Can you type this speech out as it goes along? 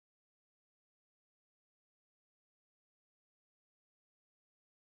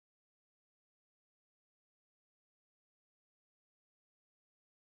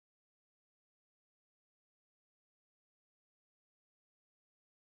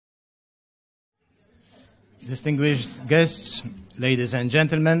Distinguished guests, ladies and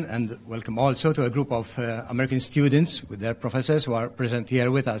gentlemen, and welcome also to a group of American students with their professors who are present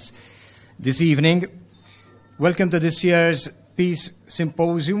here with us this evening. Welcome to this year's Peace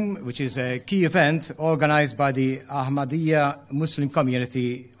Symposium, which is a key event organized by the Ahmadiyya Muslim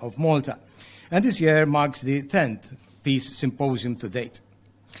community of Malta. And this year marks the 10th Peace Symposium to date.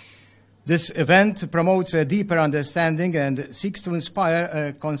 This event promotes a deeper understanding and seeks to inspire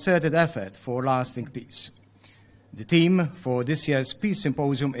a concerted effort for lasting peace. The theme for this year's Peace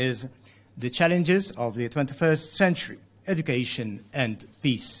Symposium is The Challenges of the 21st Century, Education and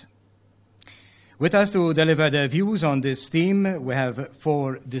Peace. With us to deliver their views on this theme, we have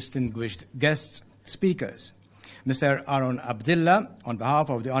four distinguished guest speakers. Mr. Aaron Abdilla, on behalf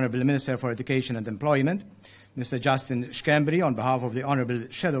of the Honourable Minister for Education and Employment, Mr. Justin Schembri, on behalf of the Honourable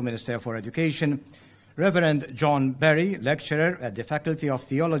Shadow Minister for Education, Reverend John Berry, lecturer at the Faculty of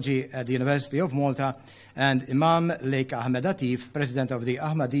Theology at the University of Malta, and Imam Laiq Ahmed Atif, President of the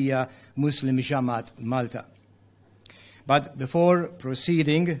Ahmadiyya Muslim Jamaat, Malta. But before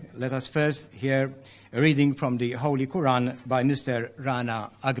proceeding, let us first hear a reading from the Holy Quran by Mr.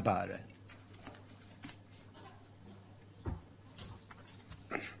 Rana Akbar.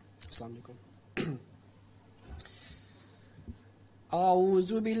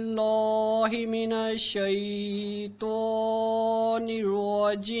 أعوذ بالله من الشيطان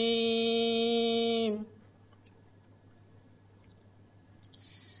الرجيم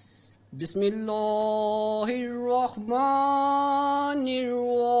بسم الله الرحمن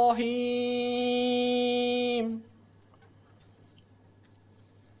الرحيم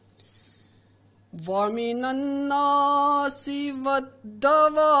ومن الناس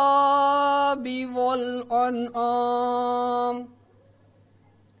والدواب والأنعام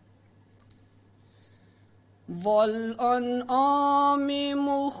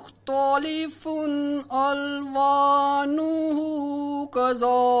مختلف ألوانه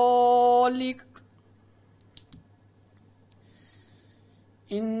كذلك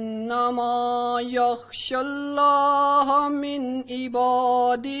إنما يخشى الله من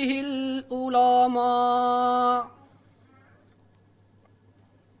عباده العلماء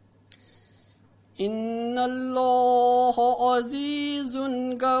إن الله عزيز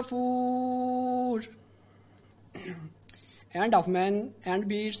غفور. And of men and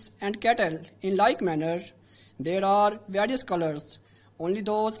beasts and cattle in like manner, there are various colors. Only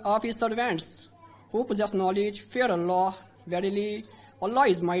those of his servants who possess knowledge fear Allah. Verily, Allah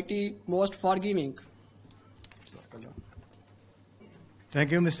is mighty, most forgiving.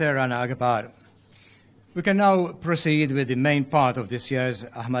 Thank you, Mr. Rana Akbar. We can now proceed with the main part of this year's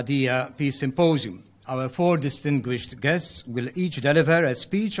Ahmadiyya Peace Symposium. Our four distinguished guests will each deliver a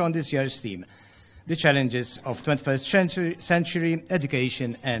speech on this year's theme, the challenges of 21st century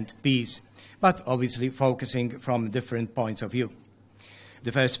education and peace, but obviously focusing from different points of view.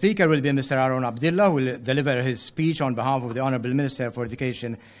 The first speaker will be Mr. Aaron Abdilla, who will deliver his speech on behalf of the Honourable Minister for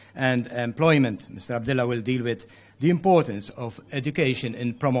Education and Employment. Mr. Abdilla will deal with the importance of education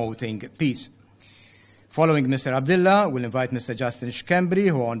in promoting peace. Following Mr. Abdilla, we'll invite Mr. Justin Schembri,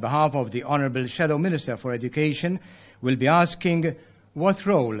 who on behalf of the Honourable Shadow Minister for Education will be asking what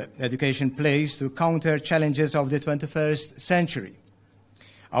role education plays to counter challenges of the 21st century.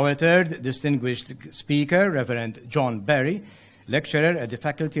 Our third distinguished speaker, Reverend John Berry, lecturer at the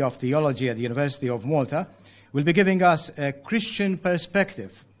Faculty of Theology at the University of Malta, will be giving us a Christian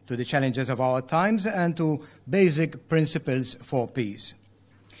perspective to the challenges of our times and to basic principles for peace.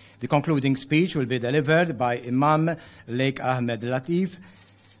 The concluding speech will be delivered by Imam Laiq Ahmed Latif,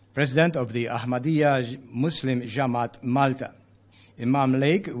 President of the Ahmadiyya Muslim Jamaat, Malta. Imam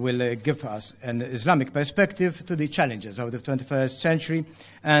Laiq will give us an Islamic perspective to the challenges of the 21st century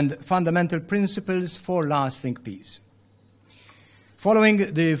and fundamental principles for lasting peace.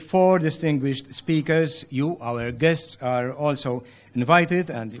 Following the four distinguished speakers, you, our guests, are also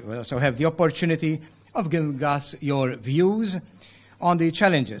invited and you will also have the opportunity of giving us your views on the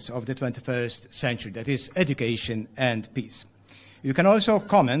challenges of the 21st century, that is, education and peace. You can also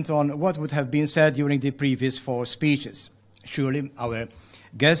comment on what would have been said during the previous four speeches. Surely our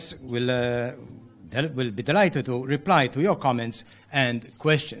guests will be delighted to reply to your comments and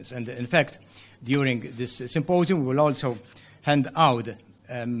questions. And in fact, during this symposium, we will also hand out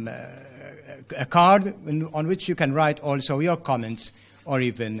a card on which you can write also your comments or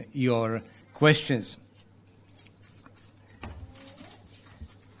even your questions.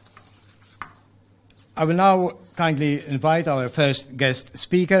 I will now kindly invite our first guest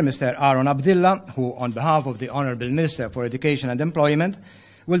speaker, Mr. Aaron Abdilla, who, on behalf of the Honourable Minister for Education and Employment,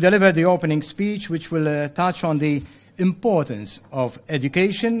 will deliver the opening speech, which will touch on the importance of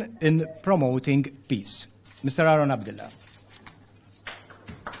education in promoting peace. Mr. Aaron Abdilla.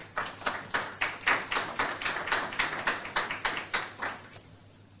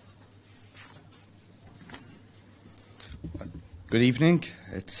 Good evening.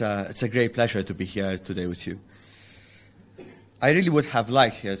 It's a great pleasure to be here today with you. I really would have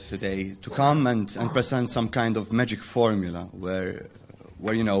liked here today to come and present some kind of magic formula where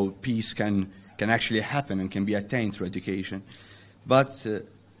you know, peace can actually happen and can be attained through education. But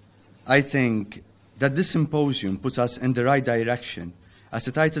I think that this symposium puts us in the right direction. As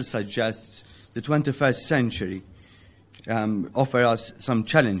the title suggests, the 21st century offers us some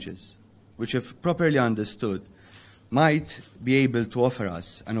challenges, which if properly understood, might be able to offer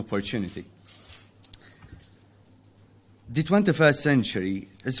us an opportunity. The 21st century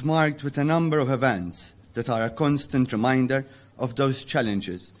is marked with a number of events that are a constant reminder of those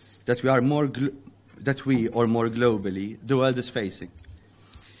challenges that or more globally, the world is facing.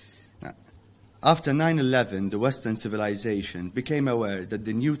 Now, after 9/11, the Western civilization became aware that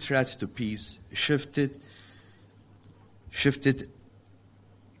the new threat to peace shifted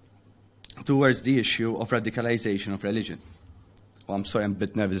towards the issue of radicalization of religion. Oh, I'm sorry, I'm a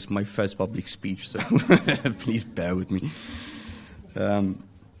bit nervous. It's my first public speech, so please bear with me. So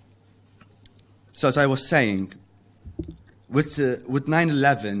as I was saying, with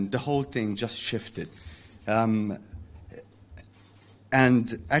 9/11, the whole thing just shifted.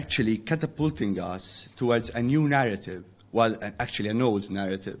 And actually catapulting us towards a new narrative, well, actually an old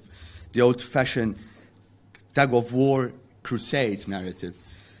narrative, the old-fashioned tug-of-war crusade narrative,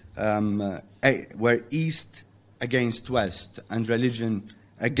 where East against West and religion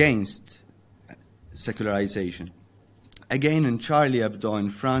against secularization. Again, in Charlie Hebdo in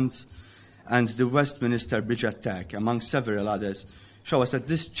France and the Westminster Bridge attack, among several others, show us that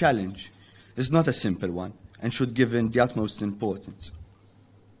this challenge is not a simple one and should be given the utmost importance.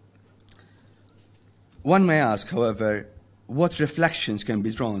 One may ask, however, what reflections can be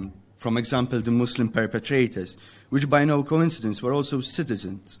drawn from, example, the Muslim perpetrators, which by no coincidence were also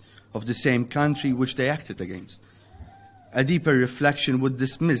citizens of the same country which they acted against. A deeper reflection would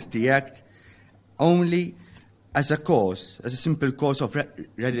dismiss the act only as a simple cause of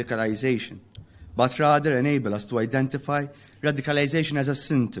radicalization, but rather enable us to identify radicalization as a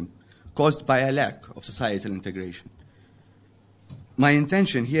symptom caused by a lack of societal integration. My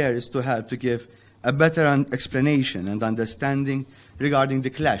intention here is to help to give a better explanation and understanding regarding the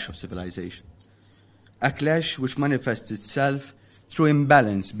clash of civilization. A clash which manifests itself through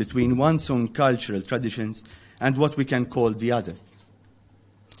imbalance between one's own cultural traditions and what we can call the other.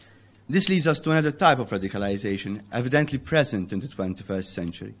 This leads us to another type of radicalization, evidently present in the 21st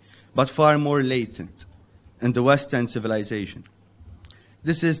century, but far more latent in the Western civilization.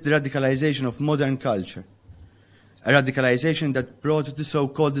 This is the radicalization of modern culture, a radicalization that brought the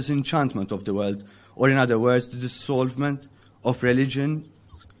so-called disenchantment of the world, or in other words, the dissolvement of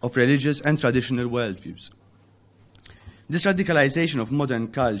religious and traditional worldviews. This radicalization of modern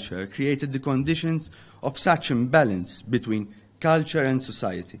culture created the conditions of such imbalance between culture and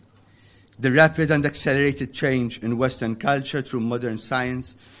society. The rapid and accelerated change in Western culture through modern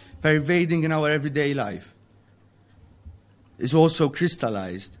science, pervading in our everyday life, is also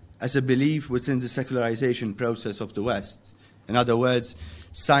crystallized as a belief within the secularization process of the West. In other words,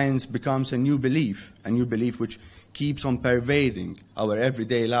 science becomes a new belief which keeps on pervading our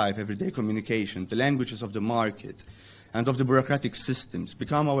everyday life, everyday communication. The languages of the market and of the bureaucratic systems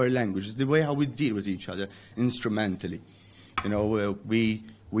become our languages, the way how we deal with each other instrumentally. You know, we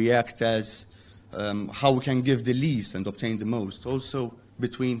act as how we can give the least and obtain the most, also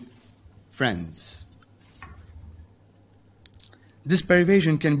between friends. This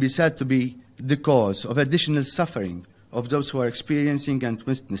pervasion can be said to be the cause of additional suffering of those who are experiencing and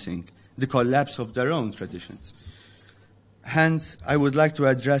witnessing the collapse of their own traditions. Hence, I would like to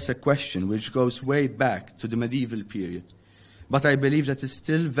address a question which goes way back to the medieval period, but I believe that is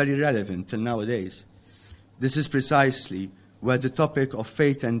still very relevant till nowadays. This is precisely where the topic of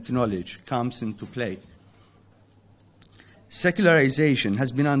faith and knowledge comes into play. Secularization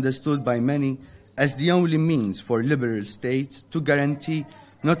has been understood by many as the only means for liberal state to guarantee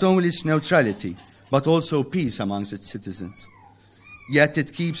not only its neutrality, but also peace amongst its citizens. Yet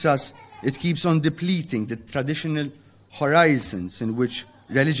it keeps on depleting the traditional horizons in which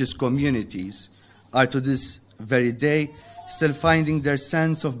religious communities are to this very day still finding their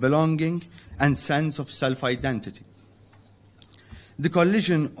sense of belonging and sense of self-identity. The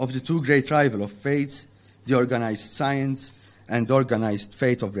collision of the two great rival of faiths, the organized science and organized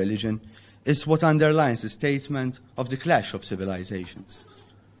faith of religion, is what underlines the statement of the clash of civilizations.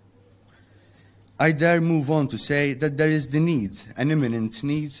 I dare move on to say that there is the need, an imminent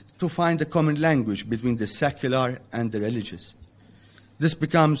need, to find a common language between the secular and the religious. This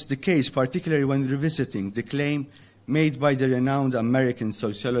becomes the case particularly when revisiting the claim made by the renowned American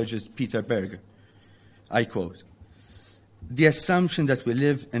sociologist Peter Berger. I quote, "The assumption that we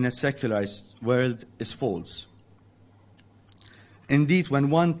live in a secularized world is false. Indeed, when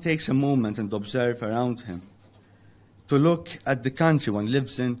one takes a moment and observes around him, to look at the country one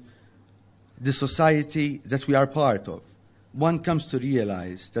lives in, the society that we are part of, one comes to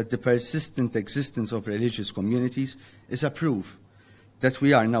realize that the persistent existence of religious communities is a proof that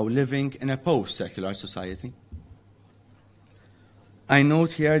we are now living in a post-secular society. I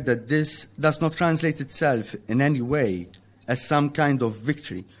note here that this does not translate itself in any way as some kind of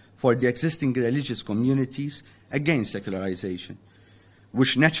victory for the existing religious communities against secularization,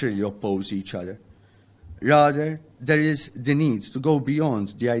 which naturally oppose each other. Rather, there is the need to go beyond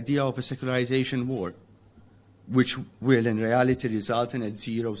the idea of a secularization war, which will in reality result in a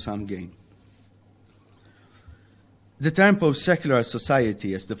zero-sum game. The term post-secular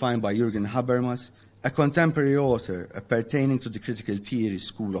society, as defined by Jürgen Habermas, a contemporary author pertaining to the critical theory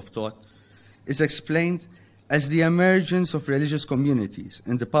school of thought, is explained as the emergence of religious communities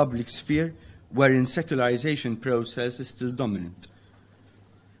in the public sphere wherein secularization process is still dominant.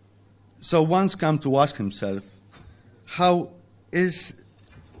 So one's come to ask himself, how is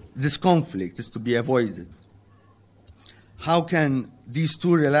this conflict is to be avoided? How can these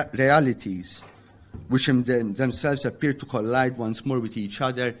two realities, which in themselves appear to collide once more with each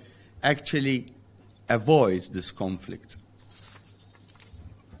other, actually avoid this conflict?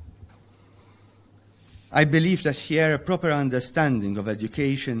 I believe that here a proper understanding of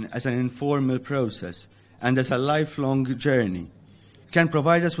education as an informal process and as a lifelong journey can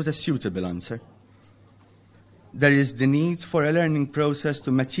provide us with a suitable answer. There is the need for a learning process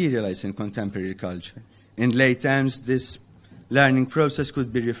to materialize in contemporary culture. In lay terms, this learning process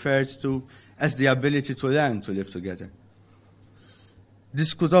could be referred to as the ability to learn to live together.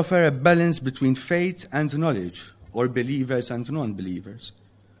 This could offer a balance between faith and knowledge, or believers and non-believers.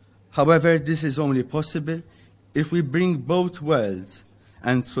 However, this is only possible if we bring both worlds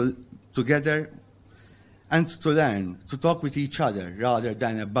together and to learn, to talk with each other rather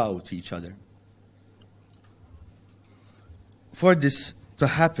than about each other. For this to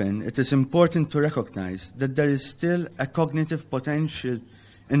happen, it is important to recognize that there is still a cognitive potential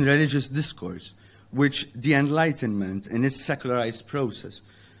in religious discourse, which the Enlightenment in its secularized process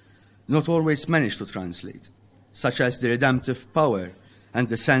not always managed to translate, such as the redemptive power and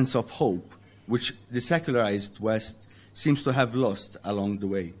the sense of hope, which the secularized West seems to have lost along the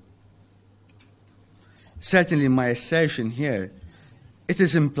way. Certainly in my assertion here, it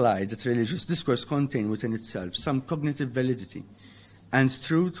is implied that religious discourse contains within itself some cognitive validity and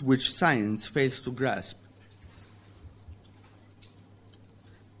truth which science fails to grasp.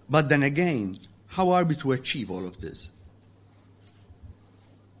 But then again, how are we to achieve all of this?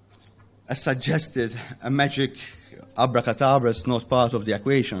 As suggested, a magic abracadabra is not part of the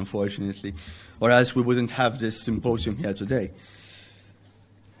equation, unfortunately, or else we wouldn't have this symposium here today.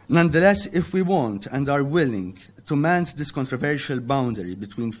 Nonetheless, if we want and are willing to mend this controversial boundary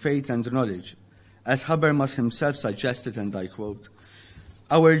between faith and knowledge, as Habermas himself suggested, and I quote,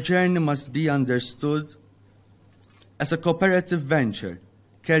 our journey must be understood as a cooperative venture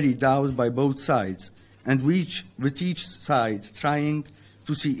carried out by both sides, and with each side trying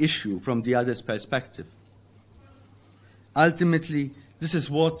to see issue from the other's perspective. Ultimately, this is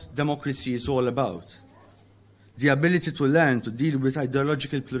what democracy is all about. The ability to learn to deal with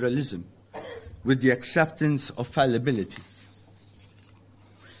ideological pluralism, with the acceptance of fallibility.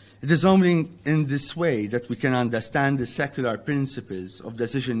 It is only in this way that we can understand the secular principles of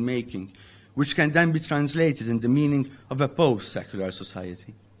decision-making, which can then be translated in the meaning of a post-secular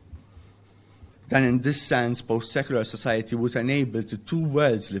society. Then in this sense, post-secular society would enable the two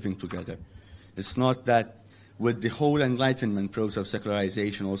worlds living together. It's not that with the whole Enlightenment process of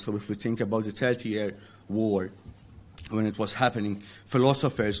secularization, also if we think about the 30-year war, when it was happening,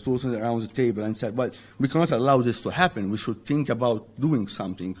 philosophers stood around the table and said, well, we cannot allow this to happen. We should think about doing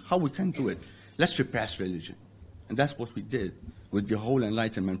something. How we can do it? Let's repress religion. And that's what we did with the whole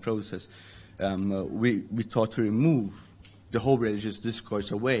Enlightenment process. We thought to remove the whole religious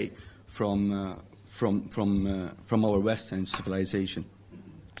discourse away from our Western civilization.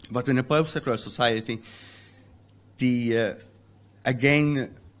 But in a post-secular society,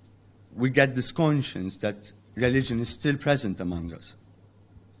 again, we get this conscience that religion is still present among us.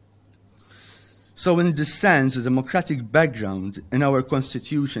 So in this sense, the democratic background in our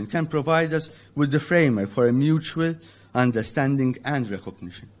Constitution can provide us with the framework for a mutual understanding and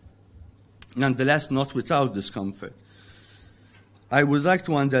recognition. nonetheless not without discomfort. I would like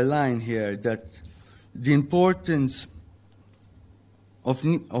to underline here that the importance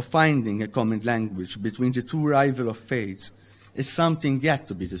of finding a common language between the two rival faiths is something yet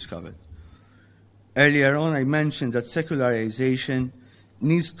to be discovered. Earlier on, I mentioned that secularization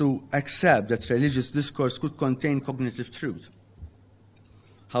needs to accept that religious discourse could contain cognitive truth.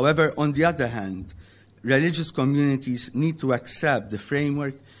 However, on the other hand, religious communities need to accept the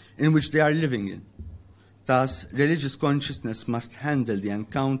framework in which they are living in. Thus, religious consciousness must handle the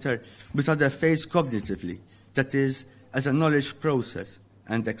encounter with other faiths cognitively, that is, as a knowledge process,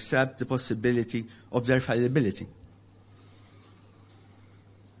 and accept the possibility of their fallibility.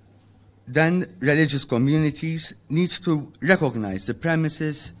 Then, religious communities need to recognize the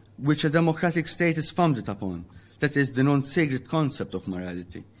premises which a democratic state is founded upon, that is, the non-sacred concept of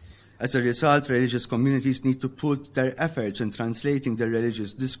morality. As a result, religious communities need to put their efforts in translating their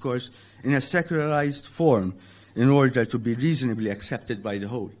religious discourse in a secularized form in order to be reasonably accepted by the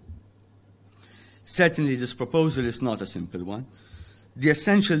whole. Certainly, this proposal is not a simple one. The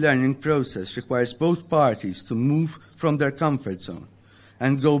essential learning process requires both parties to move from their comfort zone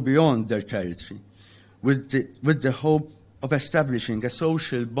and go beyond their territory, with the hope of establishing a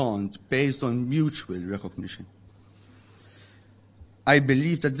social bond based on mutual recognition. I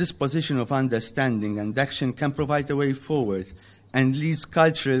believe that this position of understanding and action can provide a way forward and leads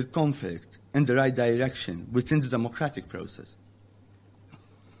cultural conflict in the right direction within the democratic process.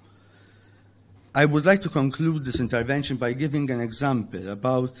 I would like to conclude this intervention by giving an example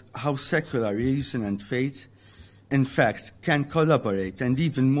about how secular reason and faith, in fact, can collaborate and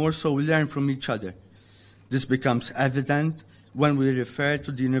even more so learn from each other. This becomes evident when we refer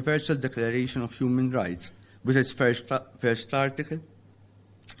to the Universal Declaration of Human Rights, with its first article,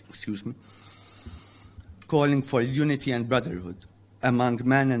 calling for unity and brotherhood among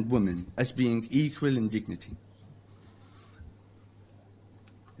men and women as being equal in dignity.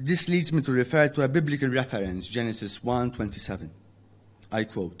 This leads me to refer to a biblical reference, Genesis 1:27. I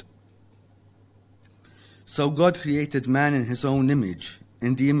quote, "So God created man in his own image,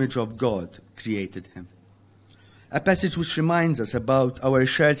 in the image of God created him." A passage which reminds us about our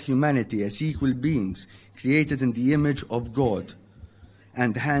shared humanity as equal beings created in the image of God,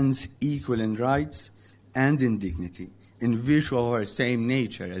 and hence equal in rights and in dignity, in virtue of our same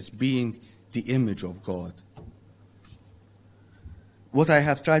nature as being the image of God. What I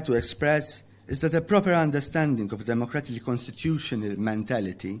have tried to express is that a proper understanding of democratically constitutional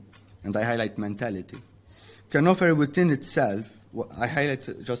mentality, and I highlight mentality, can offer within itself, I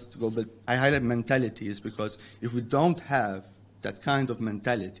highlight mentality is because if we don't have that kind of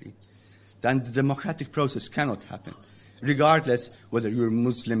mentality, then the democratic process cannot happen, regardless whether you're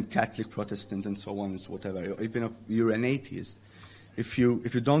Muslim, Catholic, Protestant, and so on, whatever, even if you're an atheist. If you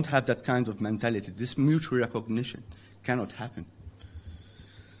don't have that kind of mentality, this mutual recognition cannot happen.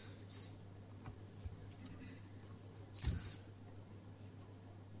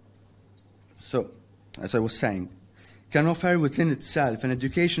 So, as I was saying, can offer within itself an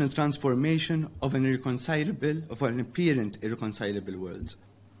educational transformation of an apparent irreconcilable world.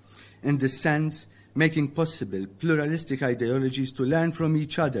 In this sense, making possible pluralistic ideologies to learn from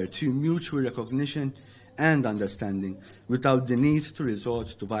each other through mutual recognition and understanding without the need to resort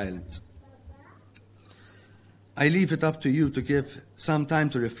to violence. I leave it up to you to give some time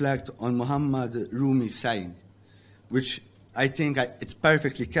to reflect on Muhammad Rumi's saying, which I think it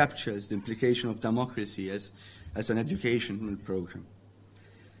perfectly captures the implication of democracy as an educational program.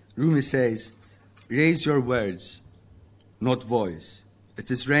 Rumi says, "Raise your words, not voice.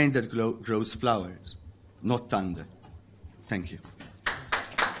 It is rain that grows flowers, not thunder." Thank you.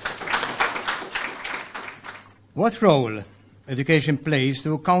 What role education plays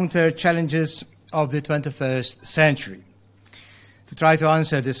to counter challenges of the 21st century? To try to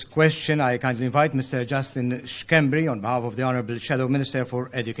answer this question, I kindly invite Mr. Justin Schembri on behalf of the Honourable Shadow Minister for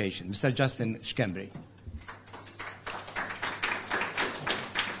Education. Mr. Justin Schembri.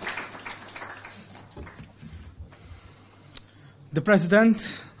 The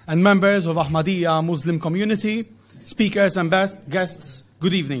President and members of Ahmadiyya Muslim community, speakers and guests,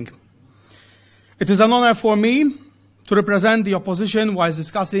 good evening. It is an honor for me to represent the opposition while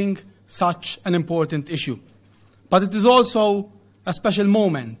discussing such an important issue. But it is also a special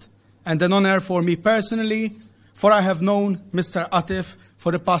moment and an honor for me personally, for I have known Mr. Atif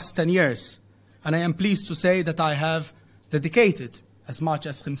for the past 10 years, and I am pleased to say that I have dedicated, as much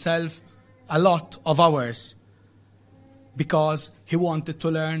as himself, a lot of hours, because he wanted to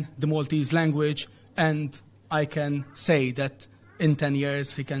learn the Maltese language, and I can say that in 10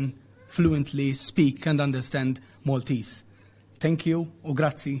 years he can fluently speak and understand Maltese. Thank you, u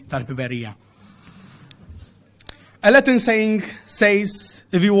grazzi tal-biberija. A Latin saying says,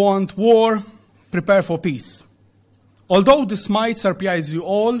 if you want war, prepare for peace. Although this might surprise you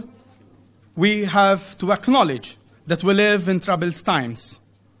all, we have to acknowledge that we live in troubled times,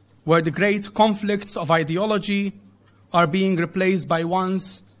 where the great conflicts of ideology are being replaced by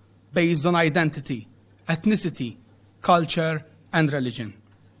ones based on identity, ethnicity, culture, and religion.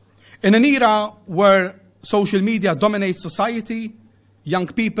 In an era where social media dominates society, young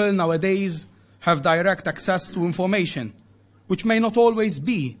people nowadays have direct access to information, which may not always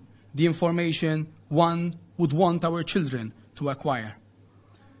be the information one would want our children to acquire.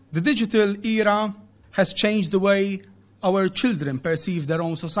 The digital era has changed the way our children perceive their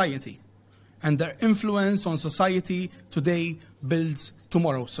own society, and their influence on society today builds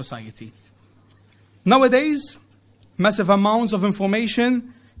tomorrow's society. Nowadays, massive amounts of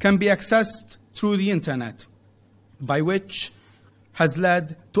information can be accessed through the internet, by which has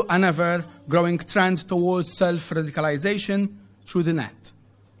led to an ever-growing trend towards self-radicalization through the net.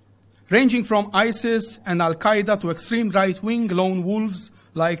 Ranging from ISIS and Al-Qaeda to extreme right-wing lone wolves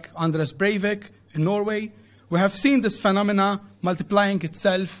like Anders Breivik in Norway, we have seen this phenomena multiplying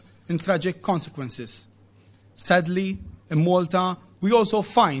itself in tragic consequences. Sadly, in Malta, we also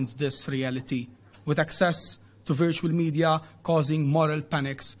find this reality, with access to virtual media causing moral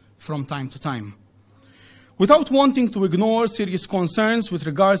panics from time to time. Without wanting to ignore serious concerns with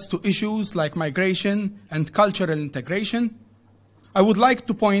regards to issues like migration and cultural integration, I would like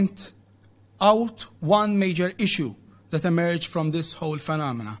to point out one major issue that emerged from this whole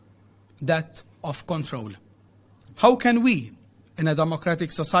phenomena, that of control. How can we, in a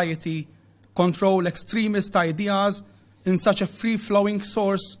democratic society, control extremist ideas in such a free-flowing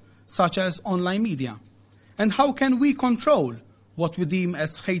source such as online media? And how can we control what we deem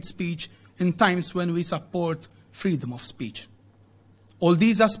as hate speech in times when we support freedom of speech? All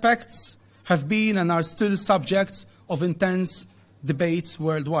these aspects have been and are still subjects of intense debates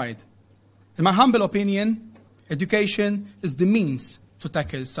worldwide. In my humble opinion, education is the means to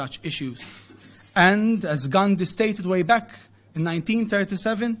tackle such issues. And as Gandhi stated way back in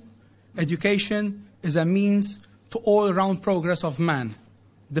 1937, education is a means to all-round progress of man,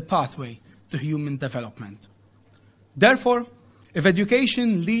 the pathway to human development. Therefore, if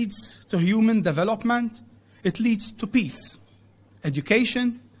education leads to human development, it leads to peace.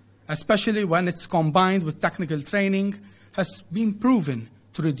 Education, especially when it's combined with technical training, has been proven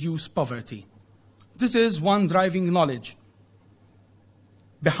to reduce poverty. This is one driving knowledge.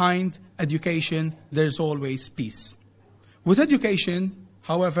 Behind education, there's always peace. With education,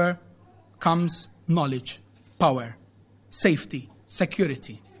 however, comes knowledge, power, safety,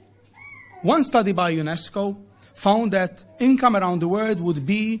 security. One study by UNESCO found that income around the world would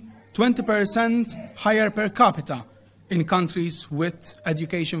be 20% higher per capita in countries with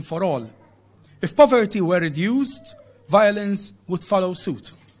education for all. If poverty were reduced, violence would follow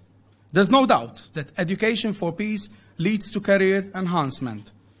suit. There's no doubt that education for peace leads to career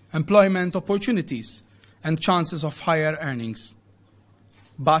enhancement, employment opportunities, and chances of higher earnings.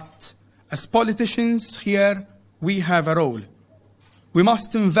 But as politicians here, we have a role. We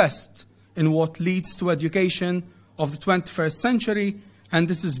must invest in what leads to education of the 21st century, and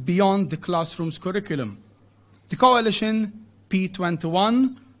this is beyond the classroom's curriculum. The Coalition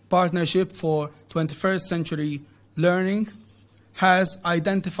P21, Partnership for 21st Century Learning, has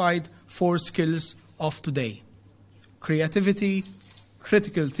identified 4 skills of today: creativity,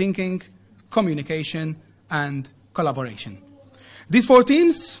 critical thinking, communication, and collaboration. These 4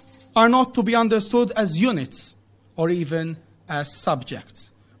 themes are not to be understood as units or even as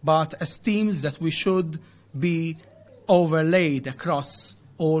subjects, but as themes that we should be overlaid across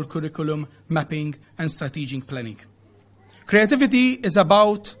all curriculum mapping and strategic planning. Creativity is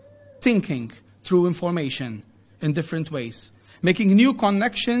about thinking through information in different ways, making new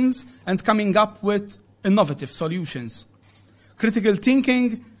connections and coming up with innovative solutions. Critical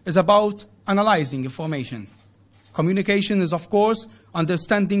thinking is about analyzing information. Communication is, of course,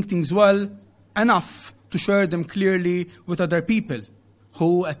 understanding things well enough to share them clearly with other people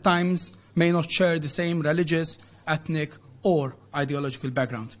who at times may not share the same religious, ethnic, or ideological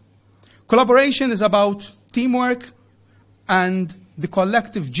background. Collaboration is about teamwork and the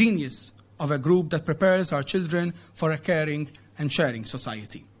collective genius of a group that prepares our children for a caring and sharing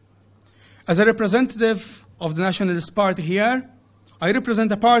society. As a representative of the Nationalist Party here, I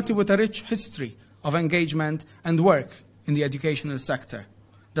represent a party with a rich history of engagement and work in the educational sector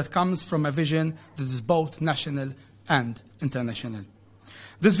that comes from a vision that is both national and international.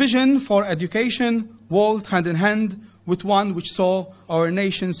 This vision for education walked hand in hand with one which saw our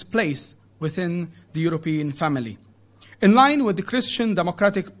nation's place within the European family. In line with the Christian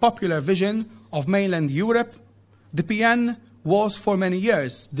democratic popular vision of mainland Europe, the PN was for many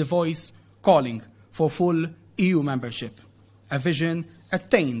years the voice calling for full EU membership, a vision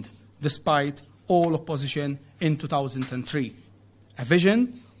attained despite all opposition in 2003, a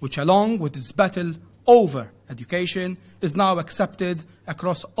vision which, along with its battle over education, is now accepted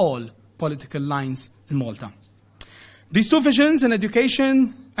across all political lines in Malta. These two visions in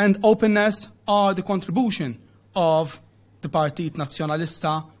education and openness are the contribution of the Partit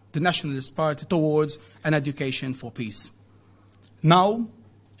Nazzjonalista, the Nationalist Party, towards an education for peace. Now,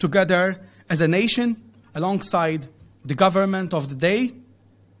 together as a nation, alongside the government of the day,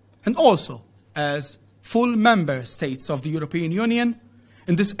 and also as full member states of the European Union,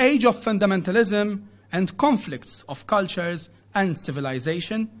 in this age of fundamentalism and conflicts of cultures and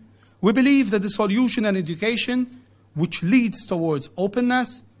civilization, we believe that the solution in education, which leads towards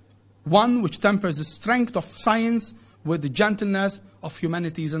openness, one which tempers the strength of science with the gentleness of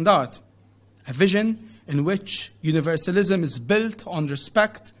humanities and art, a vision in which universalism is built on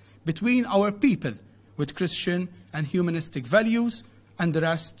respect between our people with Christian and humanistic values and the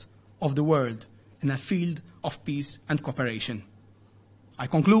rest of the world in a field of peace and cooperation. I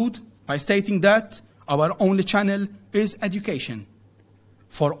conclude by stating that our only channel is education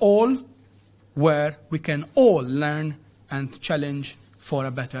for all, where we can all learn and challenge for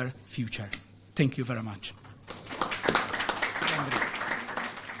a better future. Thank you very much.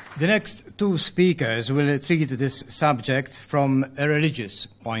 The next two speakers will treat this subject from a religious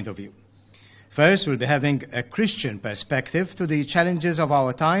point of view. First, we'll be having a Christian perspective to the challenges of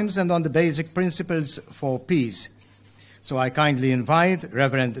our times and on the basic principles for peace. So I kindly invite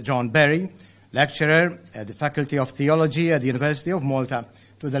Reverend John Berry, lecturer at the Faculty of Theology at the University of Malta,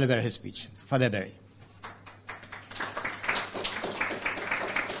 to deliver his speech. Father Berry.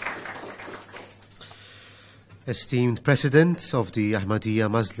 Esteemed President of the Ahmadiyya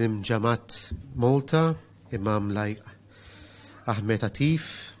Muslim Jamaat Malta, Imam Laiq, Ahmed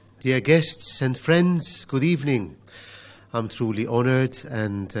Atif, dear guests and friends, good evening. I'm truly honored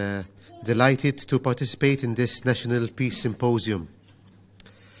and delighted to participate in this National Peace Symposium.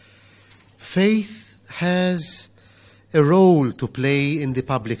 Faith has a role to play in the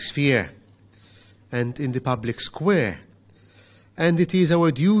public sphere and in the public square, and it is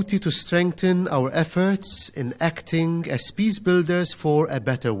our duty to strengthen our efforts in acting as peace builders for a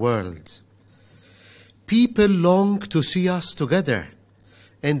better world. People long to see us together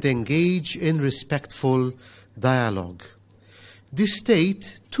and engage in respectful dialogue. The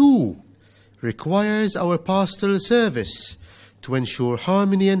state, too, requires our pastoral service to ensure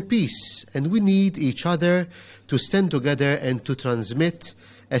harmony and peace, and we need each other to stand together and to transmit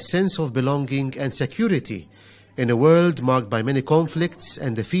a sense of belonging and security in a world marked by many conflicts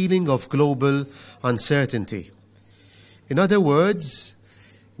and the feeling of global uncertainty. In other words,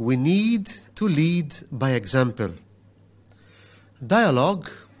 we need to lead by example. Dialogue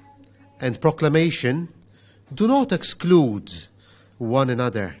and proclamation do not exclude one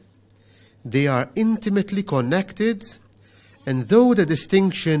another. They are intimately connected, and though the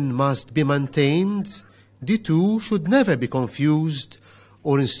distinction must be maintained, the two should never be confused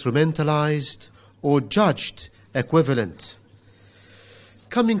or instrumentalized or judged equivalent.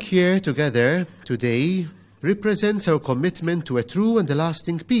 Coming here together today represents our commitment to a true and a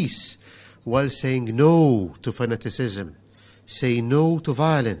lasting peace, while saying no to fanaticism, say no to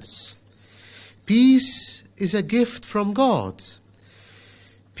violence. Peace is a gift from God.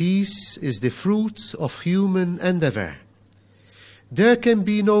 Peace is the fruit of human endeavor. There can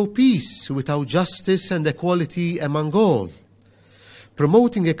be no peace without justice and equality among all.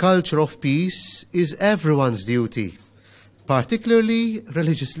 Promoting a culture of peace is everyone's duty, particularly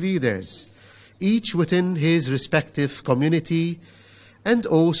religious leaders, each within his respective community, and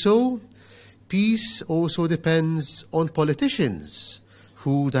also peace also depends on politicians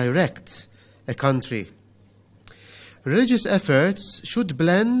who direct a country. Religious efforts should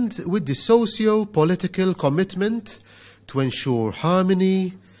blend with the socio-political commitment to ensure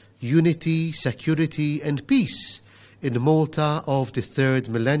harmony, unity, security, and peace in Malta of the third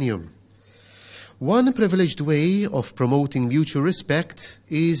millennium. One privileged way of promoting mutual respect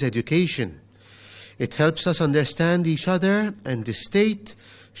is education. It helps us understand each other, and the state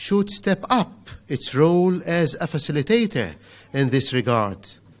should step up its role as a facilitator in this regard.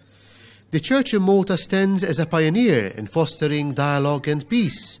 The Church in Malta stands as a pioneer in fostering dialogue and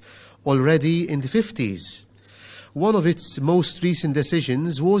peace already in the 50s. One of its most recent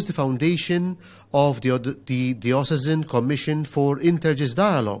decisions was the foundation of the Diocesan Commission for Interreligious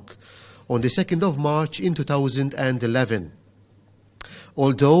Dialogue on the 2nd of March in 2011.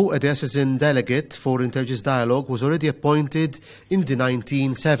 although a diocesan delegate for interreligious dialogue was already appointed in the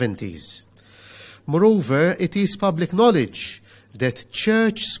 1970s. Moreover, it is public knowledge that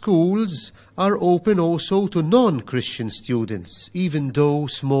church schools are open also to non-Christian students, even though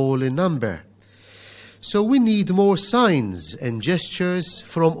small in number. So we need more signs and gestures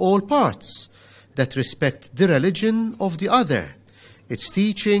from all parts that respect the religion of the other, its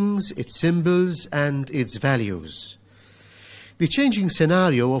teachings, its symbols, and its values. The changing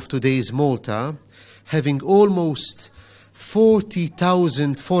scenario of today's Malta, having almost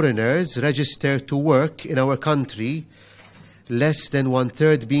 40,000 foreigners registered to work in our country, less than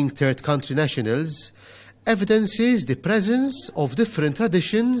 1/3 being third country nationals, evidences the presence of different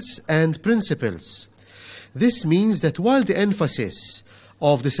traditions and principles. This means that while the emphasis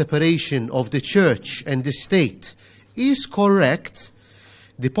of the separation of the church and the state is correct,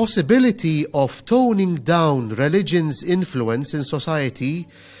 the possibility of toning down religion's influence in society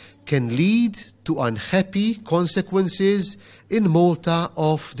can lead to unhappy consequences in Malta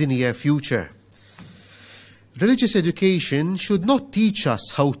of the near future. Religious education should not teach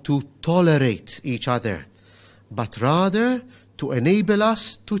us how to tolerate each other, but rather to enable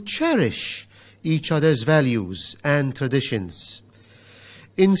us to cherish each other's values and traditions.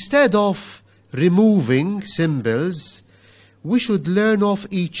 Instead of removing symbols, we should learn of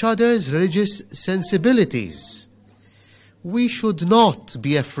each other's religious sensibilities. We should not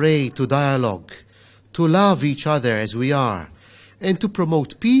be afraid to dialogue, to love each other as we are, and to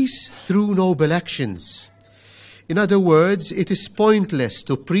promote peace through noble actions. In other words, it is pointless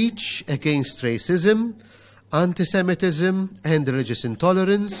to preach against racism, anti-Semitism, and religious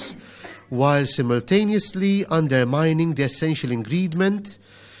intolerance, while simultaneously undermining the essential ingredient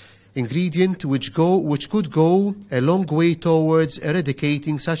which could go a long way towards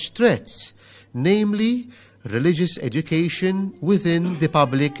eradicating such threats, namely religious education within the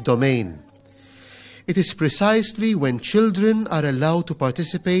public domain. It is precisely when children are allowed to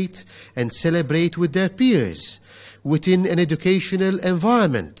participate and celebrate with their peers within an educational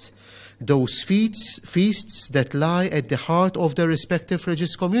environment, those feasts that lie at the heart of their respective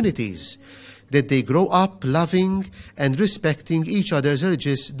religious communities, that they grow up loving and respecting each other's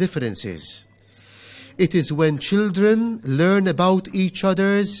religious differences. It is when children learn about each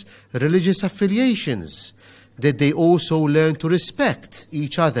other's religious affiliations that they also learn to respect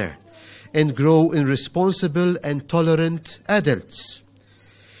each other and grow in responsible and tolerant adults.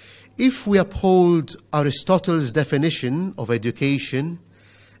 If we uphold Aristotle's definition of education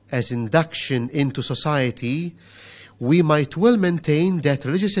as induction into society, we might well maintain that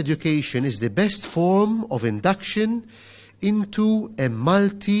religious education is the best form of induction into a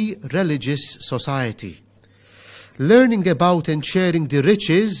multi-religious society. Learning about and sharing the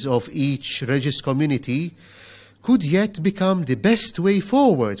riches of each religious community could yet become the best way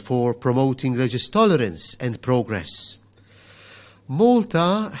forward for promoting religious tolerance and progress.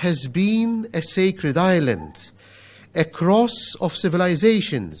 Malta has been a sacred island, a cross of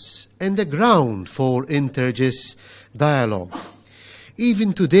civilizations, and a ground for interreligious dialogue.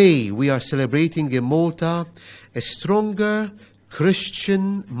 Even today, we are celebrating in Malta a stronger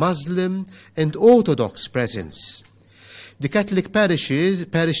Christian, Muslim, and Orthodox presence. The Catholic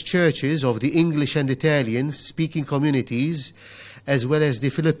parish churches of the English and Italian-speaking communities, as well as the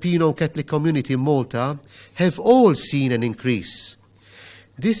Filipino Catholic community in Malta, have all seen an increase.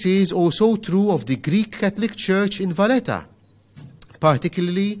 This is also true of the Greek Catholic Church in Valletta,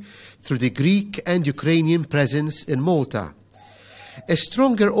 particularly through the Greek and Ukrainian presence in Malta. A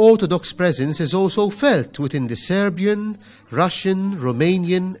stronger Orthodox presence is also felt within the Serbian, Russian,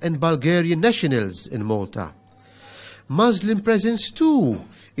 Romanian, and Bulgarian nationals in Malta. Muslim presence too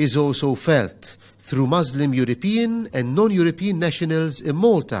is also felt through Muslim European and non-European nationals in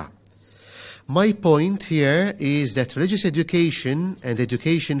Malta. My point here is that religious education and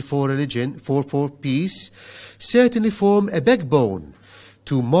education for religion, for peace, certainly form a backbone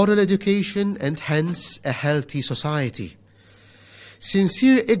to moral education and hence a healthy society.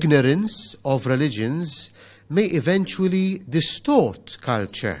 Sincere ignorance of religions may eventually distort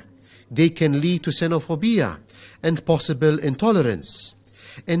culture. They can lead to xenophobia and possible intolerance.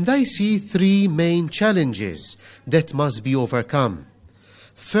 And I see three main challenges that must be overcome.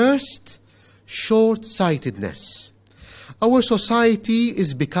 First, short-sightedness. Our society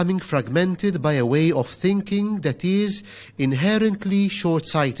is becoming fragmented by a way of thinking that is inherently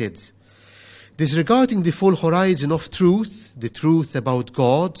short-sighted. Disregarding the full horizon of truth, the truth about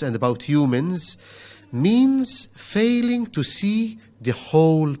God and about humans, means failing to see the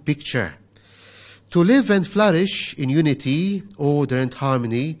whole picture. To live and flourish in unity, order and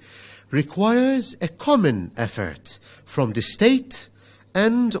harmony requires a common effort from the state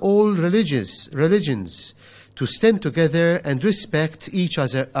and all religions to stand together and respect each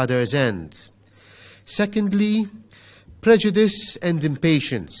other's end. Secondly, prejudice and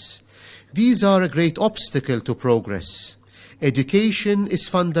impatience. These are a great obstacle to progress. Education is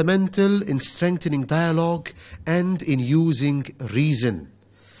fundamental in strengthening dialogue and in using reason.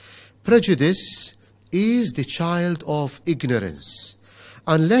 Prejudice is the child of ignorance.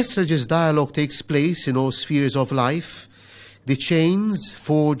 Unless religious dialogue takes place in all spheres of life, the chains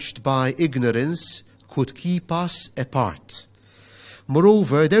forged by ignorance could keep us apart.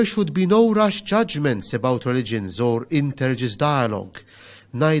 Moreover, there should be no rash judgments about religions or inter-religious dialogue,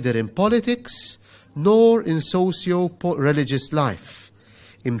 neither in politics nor in socio-religious life.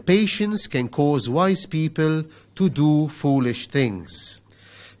 Impatience can cause wise people to do foolish things.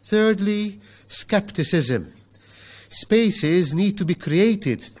 Thirdly, skepticism. Spaces need to be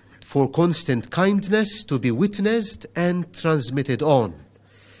created for constant kindness to be witnessed and transmitted on.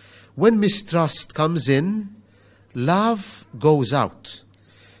 When mistrust comes in, love goes out.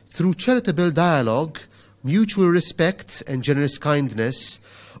 Through charitable dialogue, mutual respect and generous kindness,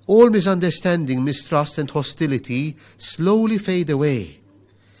 all misunderstanding, mistrust and hostility slowly fade away.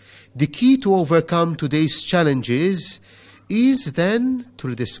 The key to overcome today's challenges is then to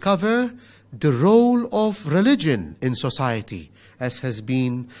rediscover the role of religion in society, as has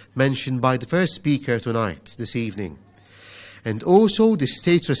been mentioned by the first speaker tonight, this evening, and also the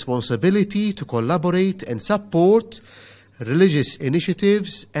state's responsibility to collaborate and support religious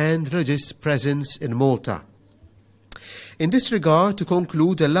initiatives and religious presence in Malta. In this regard, to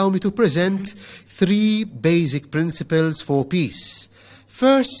conclude, allow me to present 3 basic principles for peace.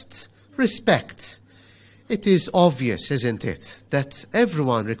 First, respect. It is obvious, isn't it, that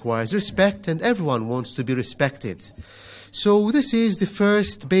everyone requires respect and everyone wants to be respected. So this is the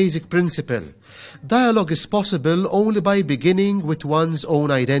first basic principle. Dialogue is possible only by beginning with one's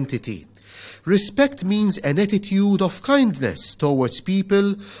own identity. Respect means an attitude of kindness towards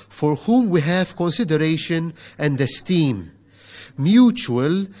people for whom we have consideration and esteem.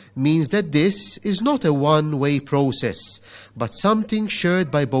 Mutual means that this is not a one-way process, but something shared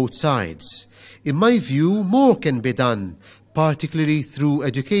by both sides. In my view, more can be done, particularly through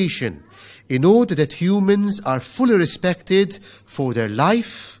education, in order that humans are fully respected for their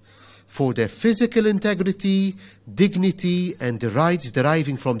life, for their physical integrity, dignity, and the rights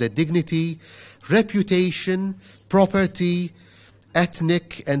deriving from their dignity, reputation, property,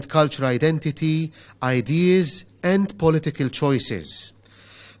 ethnic and cultural identity, ideas, and political choices.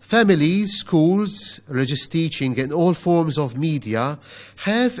 Families, schools, religious teaching, and all forms of media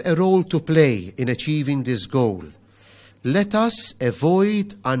have a role to play in achieving this goal. Let us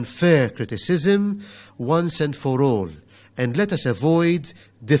avoid unfair criticism once and for all, and let us avoid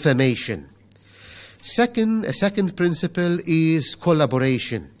defamation. A second principle is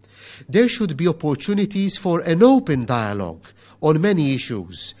collaboration. There should be opportunities for an open dialogue on many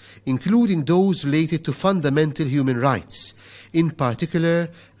issues, including those related to fundamental human rights, in particular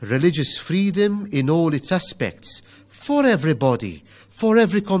religious freedom in all its aspects, for everybody, for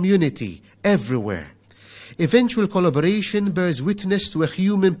every community, everywhere. Eventual collaboration bears witness to a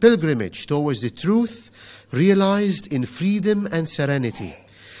human pilgrimage towards the truth realized in freedom and serenity.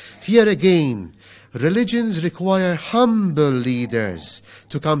 Here again, religions require humble leaders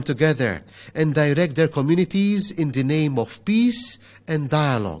to come together and direct their communities in the name of peace and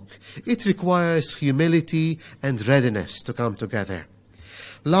dialogue. It requires humility and readiness to come together.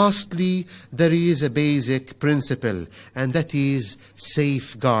 Lastly, there is a basic principle, and that is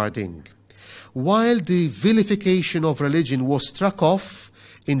safeguarding. While the vilification of religion was struck off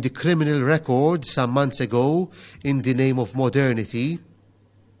in the criminal record some months ago in the name of modernity,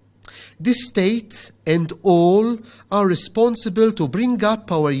 the state and all are responsible to bring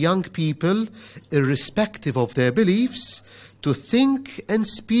up our young people, irrespective of their beliefs, to think and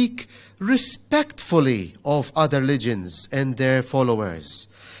speak respectfully of other religions and their followers,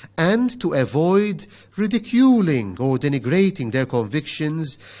 and to avoid ridiculing or denigrating their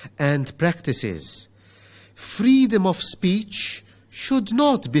convictions and practices. Freedom of speech should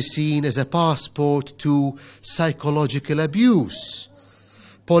not be seen as a passport to psychological abuse.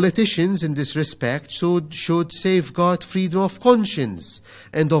 Politicians in this respect should safeguard freedom of conscience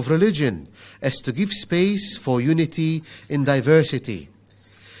and of religion, as to give space for unity in diversity.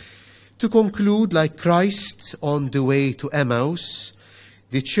 To conclude, like Christ on the way to Emmaus,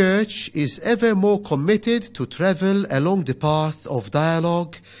 the Church is ever more committed to travel along the path of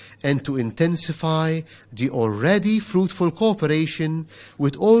dialogue and to intensify the already fruitful cooperation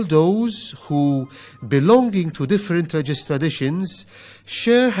with all those who, belonging to different religious traditions,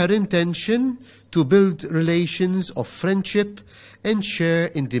 share her intention to build relations of friendship and share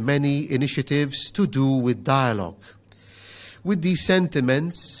in the many initiatives to do with dialogue. With these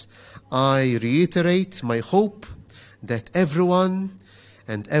sentiments, I reiterate my hope that everyone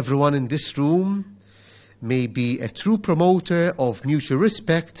in this room may be a true promoter of mutual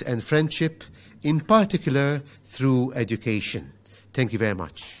respect and friendship, in particular through education. Thank you very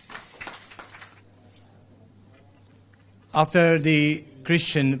much. After the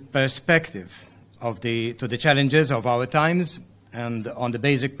Christian perspective to the challenges of our times and on the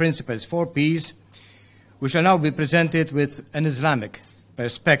basic principles for peace, we shall now be presented with an Islamic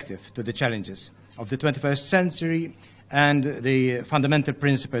perspective to the challenges of the 21st century and the fundamental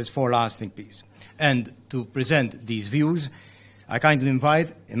principles for lasting peace. And to present these views, I kindly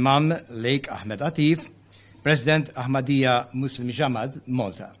invite Imam Laiq Ahmed Atif, President Ahmadiyya Muslim Jamaat,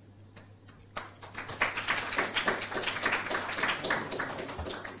 Malta.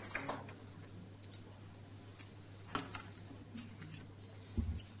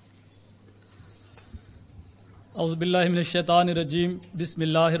 A'udhu billahi minash shaitanir rajeem.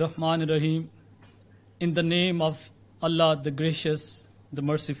 Bismillahir Rahmanir Rahim. In the name of Allah, the Gracious, the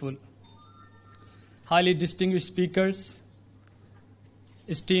Merciful. Highly distinguished speakers,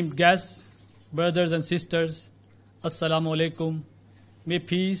 esteemed guests, brothers and sisters, Assalamu alaikum. May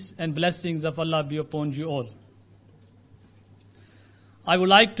peace and blessings of Allah be upon you all. I would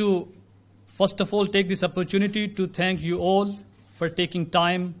like to, first of all, take this opportunity to thank you all for taking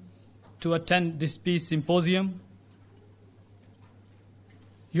time to attend this peace symposium.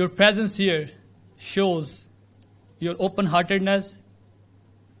 Your presence here shows your open-heartedness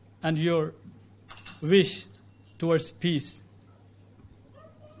and your wish towards peace.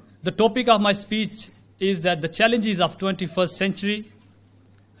 The topic of my speech is that the challenges of 21st century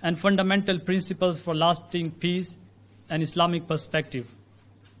and fundamental principles for lasting peace and Islamic perspective.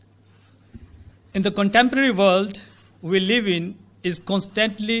 In the contemporary world we live in is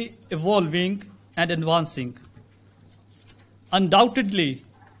constantly evolving and advancing. Undoubtedly,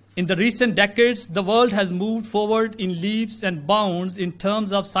 in the recent decades, the world has moved forward in leaps and bounds in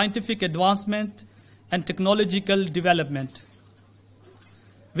terms of scientific advancement and technological development.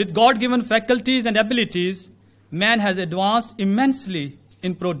 With God-given faculties and abilities, man has advanced immensely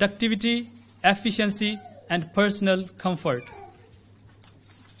in productivity, efficiency, and personal comfort.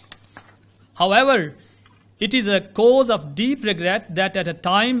 However, it is a cause of deep regret that at a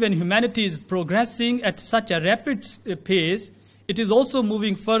time when humanity is progressing at such a rapid pace, it is also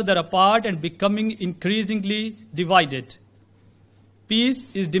moving further apart and becoming increasingly divided. Peace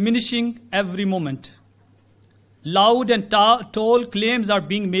is diminishing every moment. Loud and tall claims are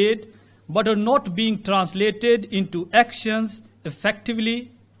being made, but are not being translated into actions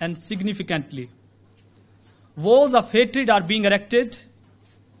effectively and significantly. Walls of hatred are being erected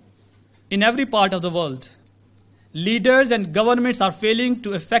in every part of the world. Leaders and governments are failing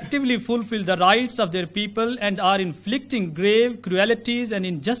to effectively fulfill the rights of their people and are inflicting grave cruelties and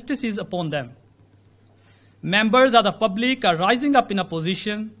injustices upon them. Members of the public are rising up in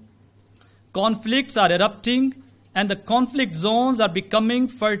opposition. Conflicts are erupting, and the conflict zones are becoming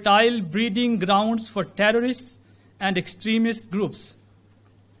fertile breeding grounds for terrorists and extremist groups.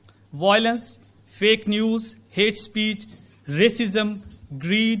 Violence, fake news, hate speech, racism,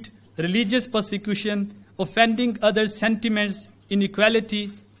 greed, religious persecution, offending others' sentiments,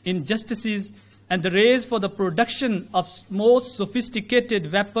 inequality, injustices, and the race for the production of most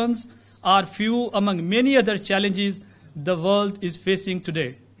sophisticated weapons are few among many other challenges the world is facing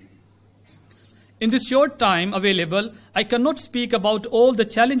today. In this short time available, I cannot speak about all the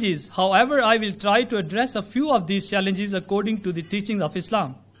challenges. However, I will try to address a few of these challenges according to the teachings of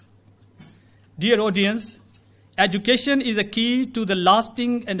Islam. Dear audience, education is a key to the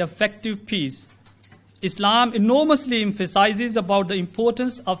lasting and effective peace. Islam enormously emphasizes about the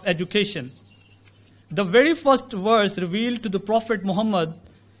importance of education. The very first verse revealed to the Prophet Muhammad,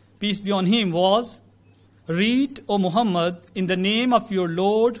 peace be on him, was, "Read, O Muhammad, in the name of your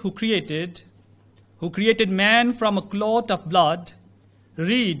Lord who created man from a clot of blood.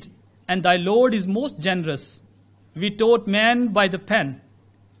 Read, and thy Lord is most generous. We taught man by the pen.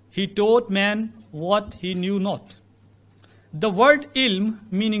 He taught man what he knew not." The word ilm,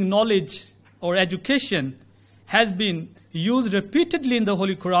 meaning knowledge or education, has been used repeatedly in the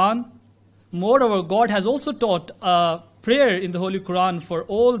Holy Quran. Moreover, God has also taught a prayer in the Holy Quran for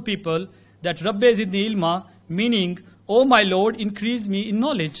all people that Rabbi zidni ilma, meaning, "O my Lord, increase me in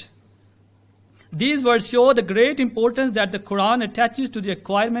knowledge." These words show the great importance that the Quran attaches to the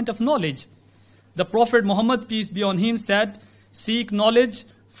acquirement of knowledge. The Prophet Muhammad, peace be on him, said, "Seek knowledge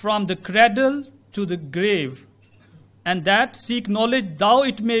from the cradle to the grave." and that seek knowledge though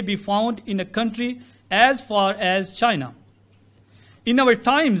it may be found in a country as far as China. In our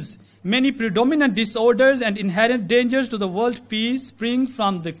times, many predominant disorders and inherent dangers to the world peace spring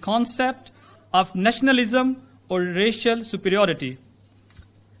from the concept of nationalism or racial superiority.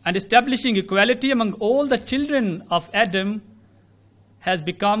 And establishing equality among all the children of Adam has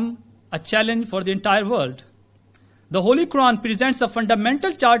become a challenge for the entire world. The Holy Quran presents a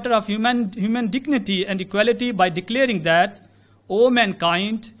fundamental charter of human dignity and equality by declaring that, O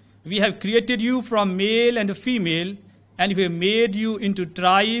mankind, we have created you from male and female, and we have made you into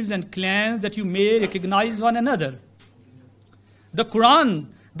tribes and clans that you may recognize one another. The Quran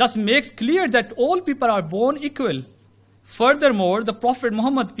thus makes clear that all people are born equal. Furthermore, the Prophet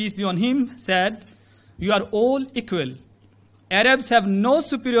Muhammad, peace be on him, said, "You are all equal. Arabs have no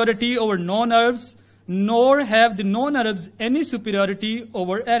superiority over non-Arabs, nor have the non-Arabs any superiority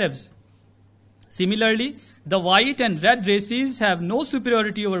over Arabs. Similarly, the white and red races have no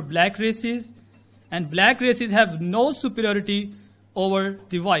superiority over black races, and black races have no superiority over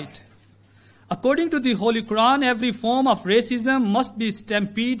the white." According to the Holy Quran, every form of racism must be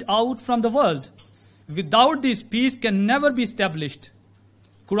stampeded out from the world. Without this, peace can never be established.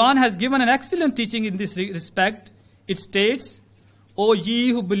 Quran has given an excellent teaching in this respect. It states, "O ye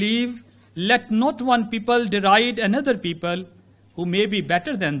who believe, let not one people deride another people who may be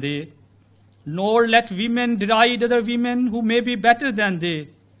better than they, nor let women deride other women who may be better than they,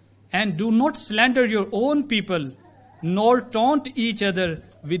 and do not slander your own people, nor taunt each other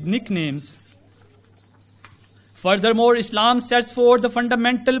with nicknames." Furthermore, Islam sets forth the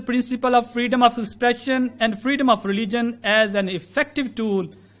fundamental principle of freedom of expression and freedom of religion as an effective tool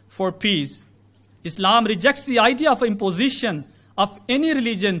for peace. Islam rejects the idea of imposition of any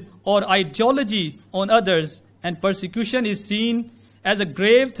religion or ideology on others, and persecution is seen as a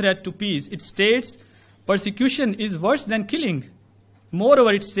grave threat to peace. It states, persecution is worse than killing.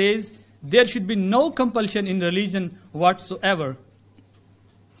 Moreover, it says, there should be no compulsion in religion whatsoever.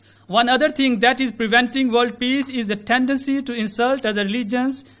 One other thing that is preventing world peace is the tendency to insult other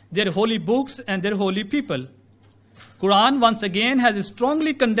religions, their holy books, and their holy people. Quran once again has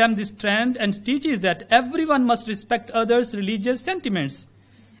strongly condemned this trend and teaches that everyone must respect others' religious sentiments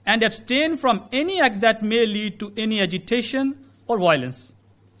and abstain from any act that may lead to any agitation or violence.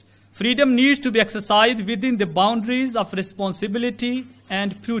 Freedom needs to be exercised within the boundaries of responsibility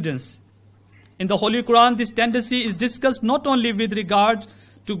and prudence. In the Holy Quran, this tendency is discussed not only with regard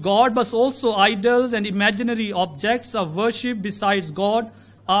to God, but also idols and imaginary objects of worship besides God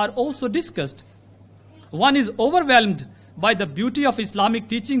are also discussed. One is overwhelmed by the beauty of Islamic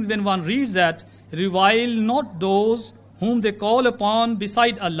teachings when one reads that, "Revile not those whom they call upon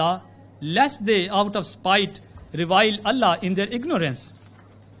beside Allah, lest they out of spite revile Allah in their ignorance."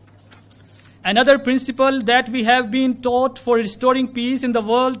 Another principle that we have been taught for restoring peace in the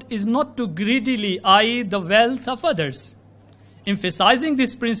world is not to greedily eye the wealth of others. Emphasizing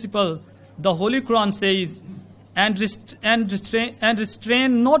this principle, the Holy Quran says, and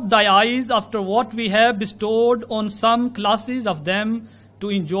restrain not thy eyes after what we have bestowed on some classes of them to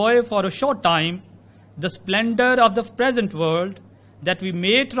enjoy for a short time the splendor of the present world, that we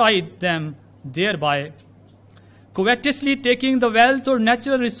may try them thereby. Covetously taking the wealth or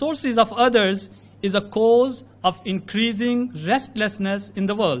natural resources of others is a cause of increasing restlessness in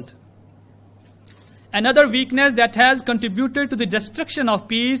the world. Another weakness that has contributed to the destruction of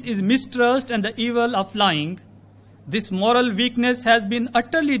peace is mistrust and the evil of lying. This moral weakness has been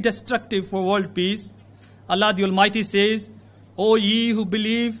utterly destructive for world peace. Allah the Almighty says, "O ye who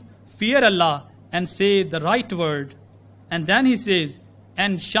believe, fear Allah and say the right word." And then He says,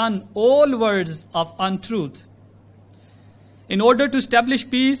 "And shun all words of untruth." In order to establish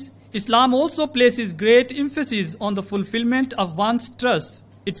peace, Islam also places great emphasis on the fulfillment of one's trust.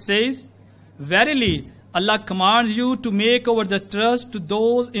 It says, "Verily, Allah commands you to make over the trust to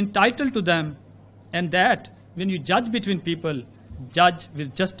those entitled to them, and that when you judge between people, judge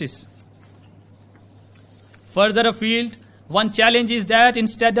with justice." Further afield, one challenge is that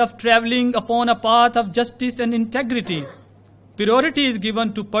instead of traveling upon a path of justice and integrity, priority is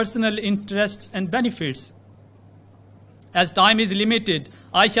given to personal interests and benefits. As time is limited,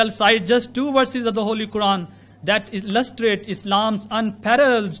 I shall cite just 2 verses of the Holy Quran that illustrate Islam's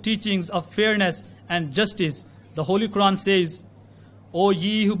unparalleled teachings of fairness and justice. The Holy Quran says, "O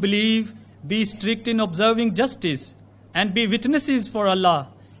ye who believe, be strict in observing justice, and be witnesses for Allah,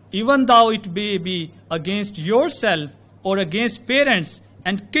 even though it may be against yourself or against parents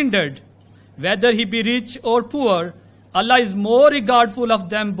and kindred. Whether he be rich or poor, Allah is more regardful of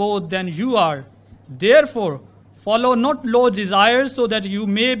them both than you are. Therefore, follow not low desires so that you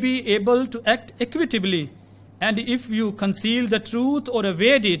may be able to act equitably. And if you conceal the truth or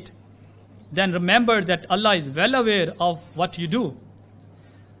evade it, then remember that Allah is well aware of what you do.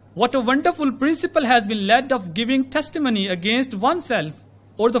 What a wonderful principle has been led of giving testimony against oneself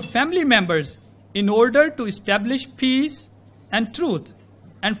or the family members in order to establish peace and truth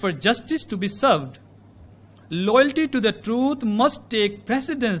and for justice to be served. Loyalty to the truth must take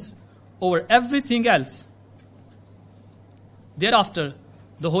precedence over everything else. Thereafter,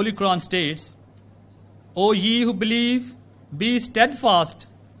 the Holy Quran states, O ye who believe, be steadfast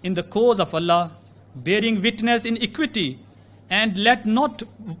in the cause of Allah, bearing witness in equity, and let not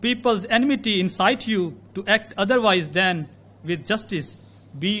people's enmity incite you to act otherwise than with justice.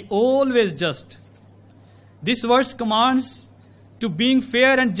 Be always just. This verse commands to being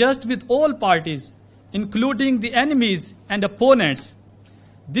fair and just with all parties, including the enemies and opponents.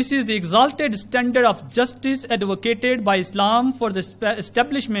 This is the exalted standard of justice advocated by Islam for the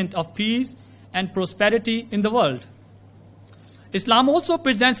establishment of peace and prosperity in the world. Islam also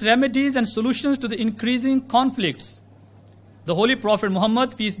presents remedies and solutions to the increasing conflicts. The Holy Prophet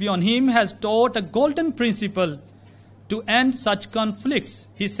Muhammad, peace be on him, has taught a golden principle to end such conflicts.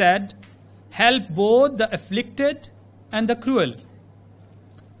 He said, help both the afflicted and the cruel.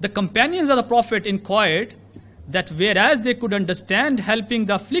 The companions of the Prophet inquired that whereas they could understand helping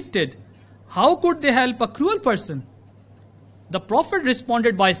the afflicted, how could they help a cruel person? The Prophet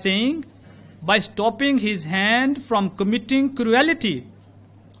responded by saying, by stopping his hand from committing cruelty,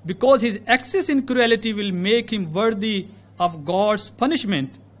 because his excess in cruelty will make him worthy of God's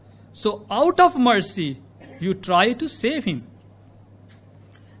punishment. So out of mercy, you try to save him.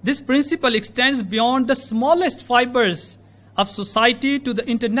 This principle extends beyond the smallest fibers of society to the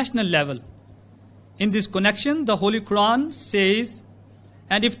international level. In this connection, the Holy Quran says,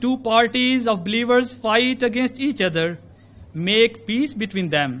 and if two parties of believers fight against each other, make peace between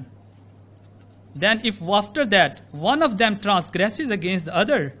them. Then if after that one of them transgresses against the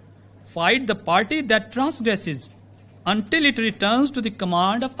other, fight the party that transgresses until it returns to the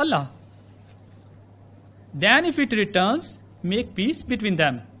command of Allah. Then if it returns, make peace between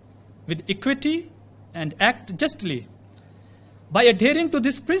them with equity and act justly. By adhering to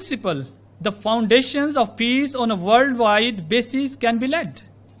this principle, the foundations of peace on a worldwide basis can be laid.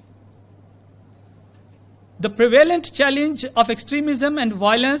 The prevalent challenge of extremism and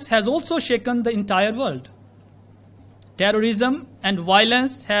violence has also shaken the entire world. Terrorism and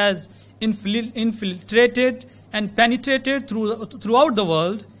violence has infiltrated and penetrated throughout the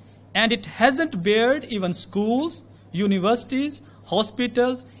world, and it hasn't spared even schools, universities,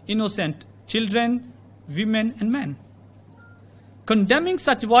 hospitals, innocent children, women and men. Condemning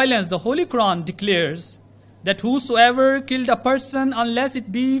such violence, the Holy Quran declares that whosoever killed a person, unless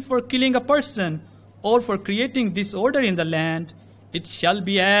it be for killing a person or for creating disorder in the land, it shall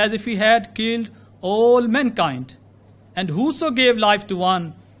be as if he had killed all mankind. And whoso gave life to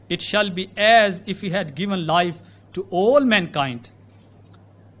one, it shall be as if he had given life to all mankind.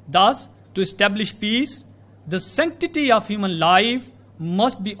 Thus, to establish peace, the sanctity of human life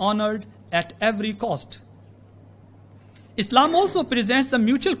must be honored at every cost. Islam also presents a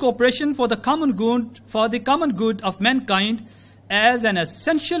mutual cooperation for the common good of mankind as an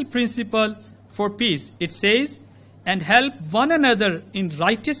essential principle for peace. It says, and help one another in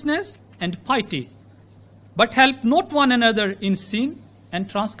righteousness and piety, but help not one another in sin and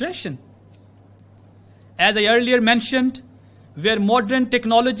transgression. As I earlier mentioned, where modern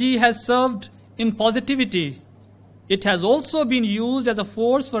technology has served in positivity, it has also been used as a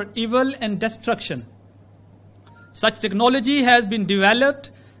force for evil and destruction. Such technology has been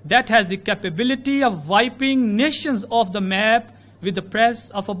developed that has the capability of wiping nations off the map with the press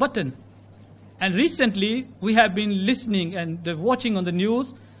of a button. And recently, we have been listening and watching on the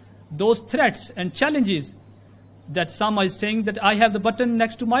news those threats and challenges that some are saying that I have the button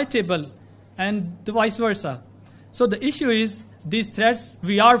next to my table and the vice versa. So the issue is these threats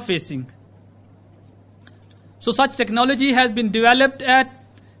we are facing. So such technology has been developed at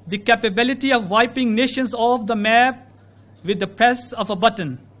the capability of wiping nations off the map with the press of a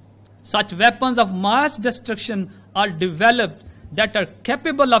button. Such weapons of mass destruction are developed that are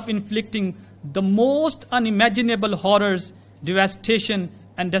capable of inflicting the most unimaginable horrors, devastation,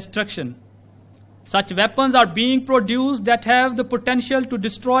 and destruction. Such weapons are being produced that have the potential to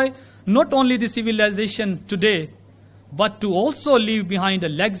destroy not only the civilization today, but to also leave behind a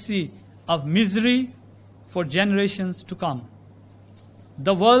legacy of misery for generations to come.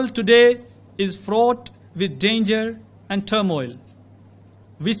 The world today is fraught with danger and turmoil.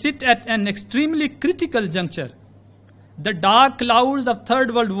 We sit at an extremely critical juncture. The dark clouds of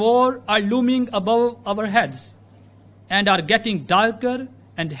Third World War are looming above our heads and are getting darker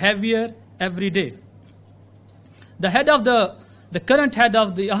and heavier every day. The current head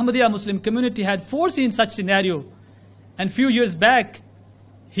of the Ahmadiyya Muslim community had foreseen such scenario, and few years back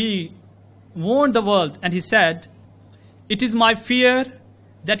he warned the world and he said, "It is my fear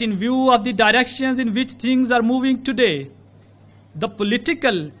that in view of the directions in which things are moving today, the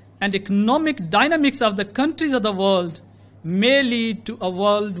political and economic dynamics of the countries of the world may lead to a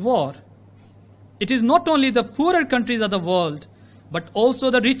world war. It is not only the poorer countries of the world, but also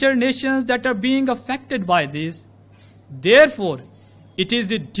the richer nations that are being affected by this. Therefore, it is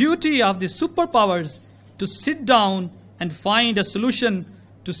the duty of the superpowers to sit down and find a solution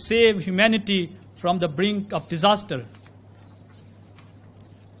to save humanity from the brink of disaster."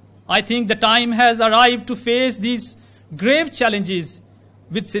 I think the time has arrived to face these grave challenges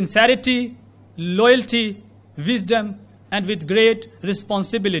with sincerity, loyalty, wisdom, and with great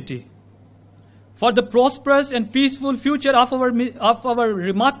responsibility. For the prosperous and peaceful future of our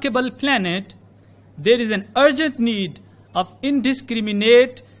remarkable planet, there is an urgent need of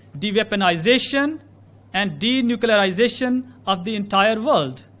indiscriminate de-weaponization and denuclearization of the entire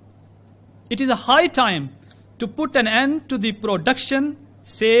world. It is a high time to put an end to the production,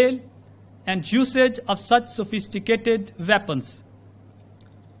 sale, and usage of such sophisticated weapons.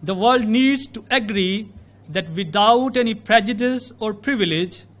 The world needs to agree that without any prejudice or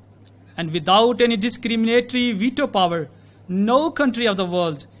privilege, and without any discriminatory veto power, no country of the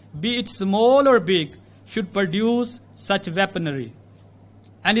world, be it small or big, should produce such weaponry.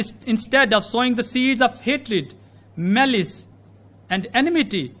 And instead of sowing the seeds of hatred, malice, and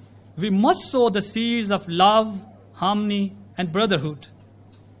enmity, we must sow the seeds of love, harmony, and brotherhood.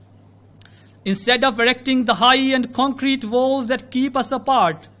 Instead of erecting the high and concrete walls that keep us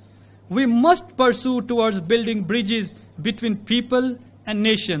apart, we must pursue towards building bridges between people and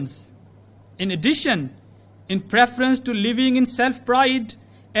nations. In addition, in preference to living in self-pride,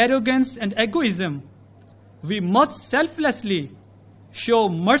 arrogance, and egoism, we must selflessly show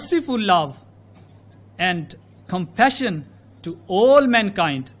merciful love and compassion to all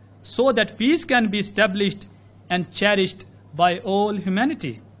mankind so that peace can be established and cherished by all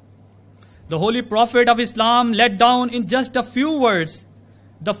humanity. The Holy Prophet of Islam laid down in just a few words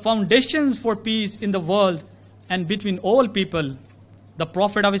the foundations for peace in the world and between all people. The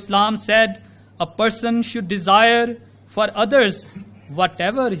Prophet of Islam said, "A person should desire for others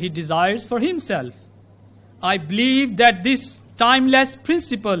whatever he desires for himself." I believe that this timeless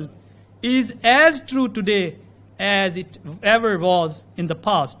principle is as true today as it ever was in the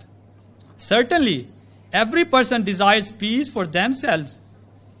past. Certainly, every person desires peace for themselves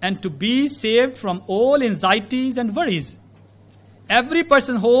and to be saved from all anxieties and worries. Every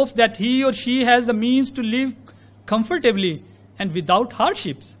person hopes that he or she has the means to live comfortably and without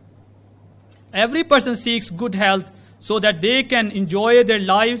hardships. Every person seeks good health so that they can enjoy their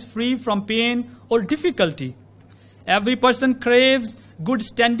lives free from pain or difficulty. Every person craves good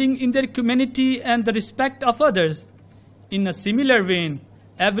standing in their community and the respect of others. In a similar vein,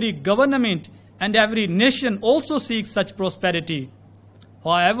 every government and every nation also seeks such prosperity.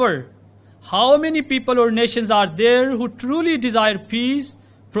 However, how many people or nations are there who truly desire peace,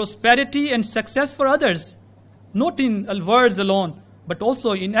 prosperity, and success for others, not in words alone, but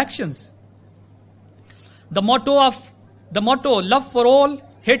also in actions? The motto, "Love for all,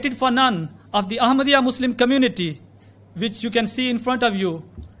 hatred for none," of the Ahmadiyya Muslim community, which you can see in front of you,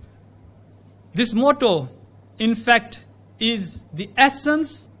 this motto, in fact, is the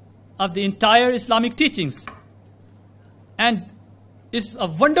essence of the entire Islamic teachings, and is a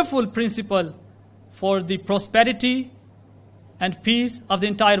wonderful principle for the prosperity and peace of the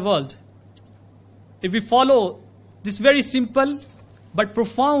entire world. If we follow this very simple but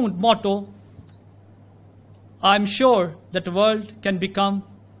profound motto, I'm sure that the world can become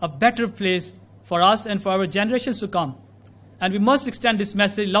a better place for us and for our generations to come. And we must extend this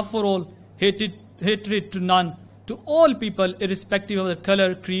message, love for all, hatred to none, to all people, irrespective of their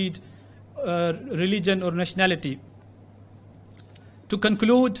color, creed, religion, or nationality. To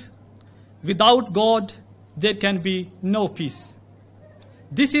conclude, without God, there can be no peace.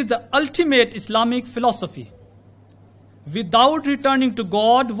 This is the ultimate Islamic philosophy. Without returning to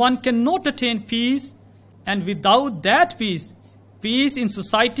God, one cannot attain peace, and without that peace, peace in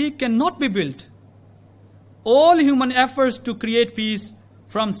society cannot be built. All human efforts to create peace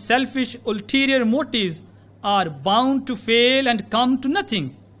from selfish, ulterior motives are bound to fail and come to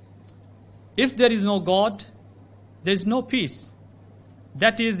nothing. If there is no God, there is no peace.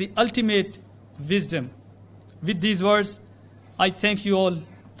 That is the ultimate wisdom. With these words, I thank you all.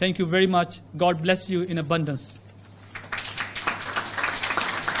 Thank you very much. God bless you in abundance.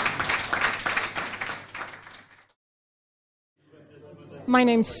 My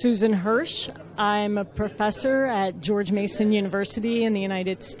name's Susan Hirsch. I'm a professor at George Mason University in the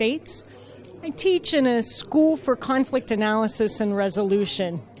United States. I teach in a school for conflict analysis and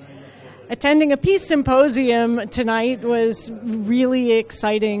resolution. Attending a peace symposium tonight was really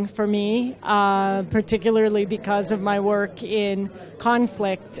exciting for me, particularly because of my work in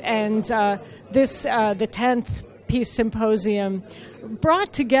conflict. And the 10th Peace Symposium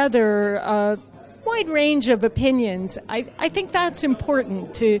brought together a wide range of opinions. I think that's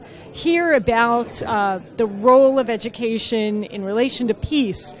important to hear about the role of education in relation to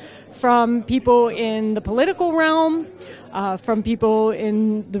peace from people in the political realm, from people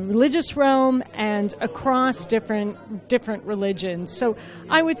in the religious realm, and across different religions. So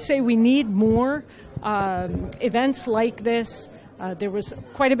I would say we need more events like this. There was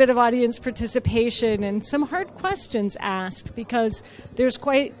quite a bit of audience participation and some hard questions asked, because there's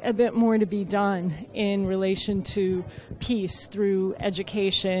quite a bit more to be done in relation to peace through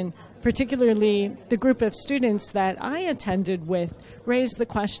education. Particularly the group of students that I attended with raised the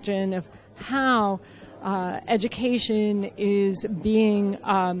question of how education is being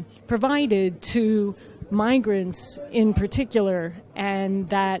provided to migrants in particular, and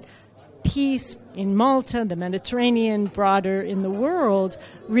that peace in Malta, the Mediterranean, broader in the world,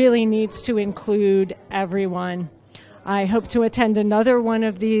 really needs to include everyone. I hope to attend another one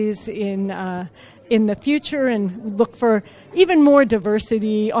of these in the future and look for even more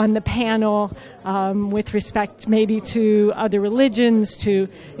diversity on the panel with respect maybe to other religions, to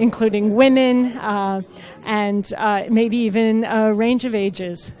including women, and maybe even a range of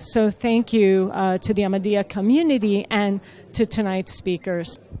ages. So thank you to the Ahmadiyya community and to tonight's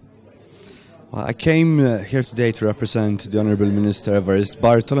speakers. Well, I came here today to represent the Honourable Minister Evarist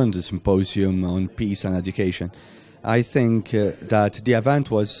Bartol on the Symposium on Peace and Education. I think that the event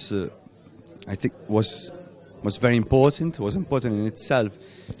was very important. It was important in itself,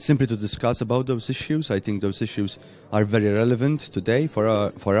 simply to discuss about those issues. I think those issues are very relevant today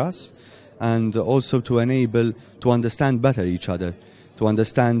for us, and also to enable to understand better each other, to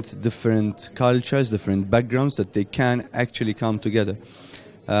understand different cultures, different backgrounds, that they can actually come together.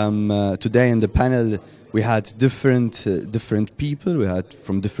 Today in the panel we had different people. We had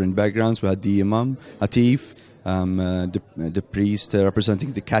from different backgrounds. We had the Imam, Atif, the priest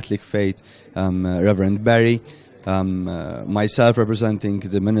representing the Catholic faith, Reverend Barry, myself representing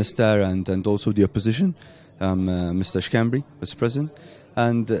the minister and also the opposition, Mr. Schembri, Vice President,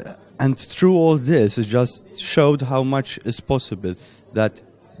 and through all this, it just showed how much is possible, that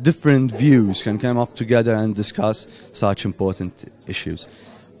different views can come up together and discuss such important issues.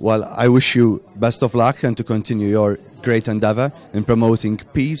 Well, I wish you best of luck and to continue your great endeavor in promoting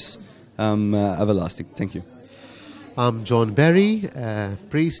peace everlasting. Thank you. I'm John Berry,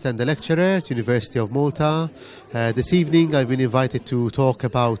 priest and a lecturer at University of Malta. This evening I've been invited to talk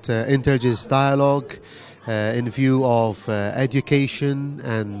about interreligious dialogue in view of education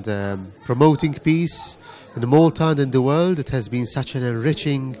and promoting peace in Malta and in the world. It has been such an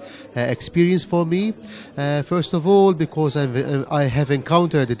enriching experience for me. First of all, because I have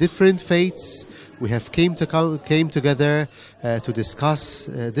encountered the different faiths. We have came together to discuss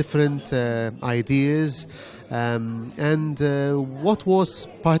different ideas, and what was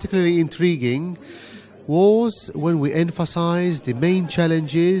particularly intriguing was when we emphasized the main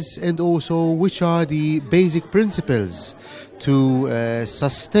challenges and also which are the basic principles to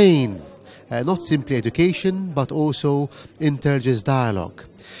sustain not simply education but also interreligious dialogue.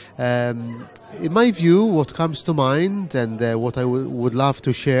 In my view, what comes to mind and what I would love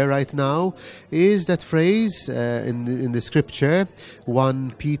to share right now is that phrase in the scripture,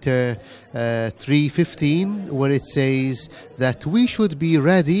 1 Peter 3:15, where it says that we should be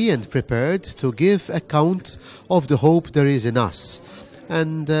ready and prepared to give account of the hope there is in us.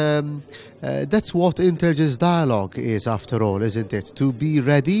 And that's what interreligious dialogue is, after all, isn't it? To be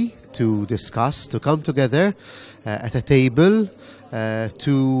ready to discuss, to come together at a table,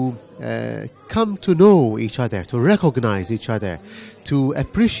 to come to know each other, to recognize each other, to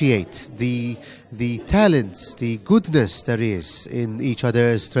appreciate the talents, the goodness there is in each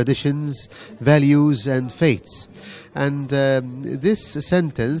other's traditions, values and faiths. And this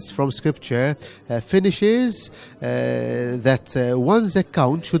sentence from Scripture finishes that one's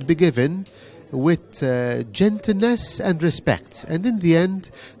account should be given with gentleness and respect. And in the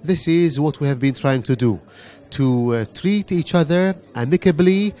end, this is what we have been trying to do, to treat each other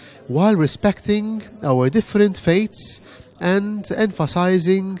amicably while respecting our different faiths and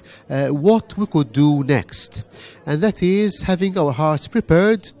emphasizing what we could do next. And that is having our hearts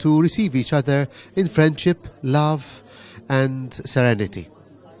prepared to receive each other in friendship, love and serenity.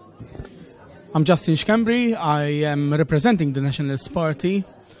 I'm Justin Schembri. I am representing the Nationalist Party.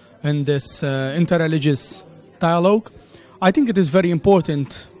 in this interreligious dialogue. I think it is very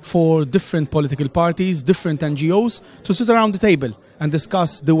important for different political parties, different NGOs to sit around the table and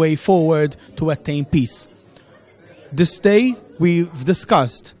discuss the way forward to attain peace. This day we've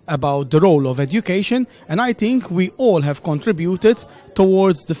discussed about the role of education, and I think we all have contributed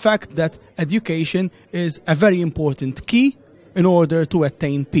towards the fact that education is a very important key in order to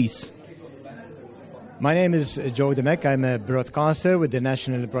attain peace. My name is Joe Demek. I'm a broadcaster with the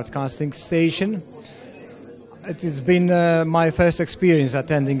National Broadcasting Station. It has been my first experience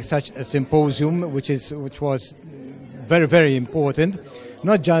attending such a symposium, which was very, very important,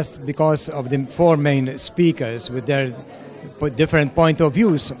 not just because of the four main speakers with their different point of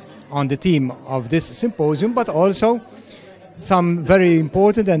views on the theme of this symposium, but also some very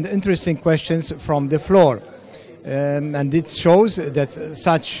important and interesting questions from the floor. And it shows that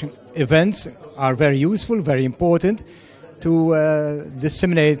such events are very useful, very important to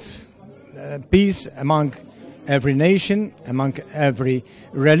disseminate peace among every nation, among every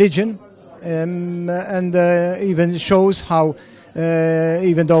religion, and even shows how,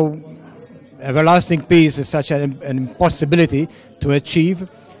 even though everlasting peace is such an impossibility to achieve,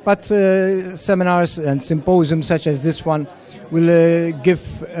 but seminars and symposiums such as this one will give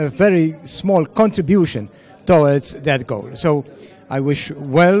a very small contribution towards that goal. So I wish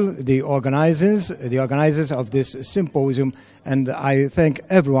well the organizers of this symposium, and I thank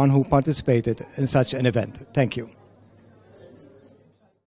everyone who participated in such an event. Thank you.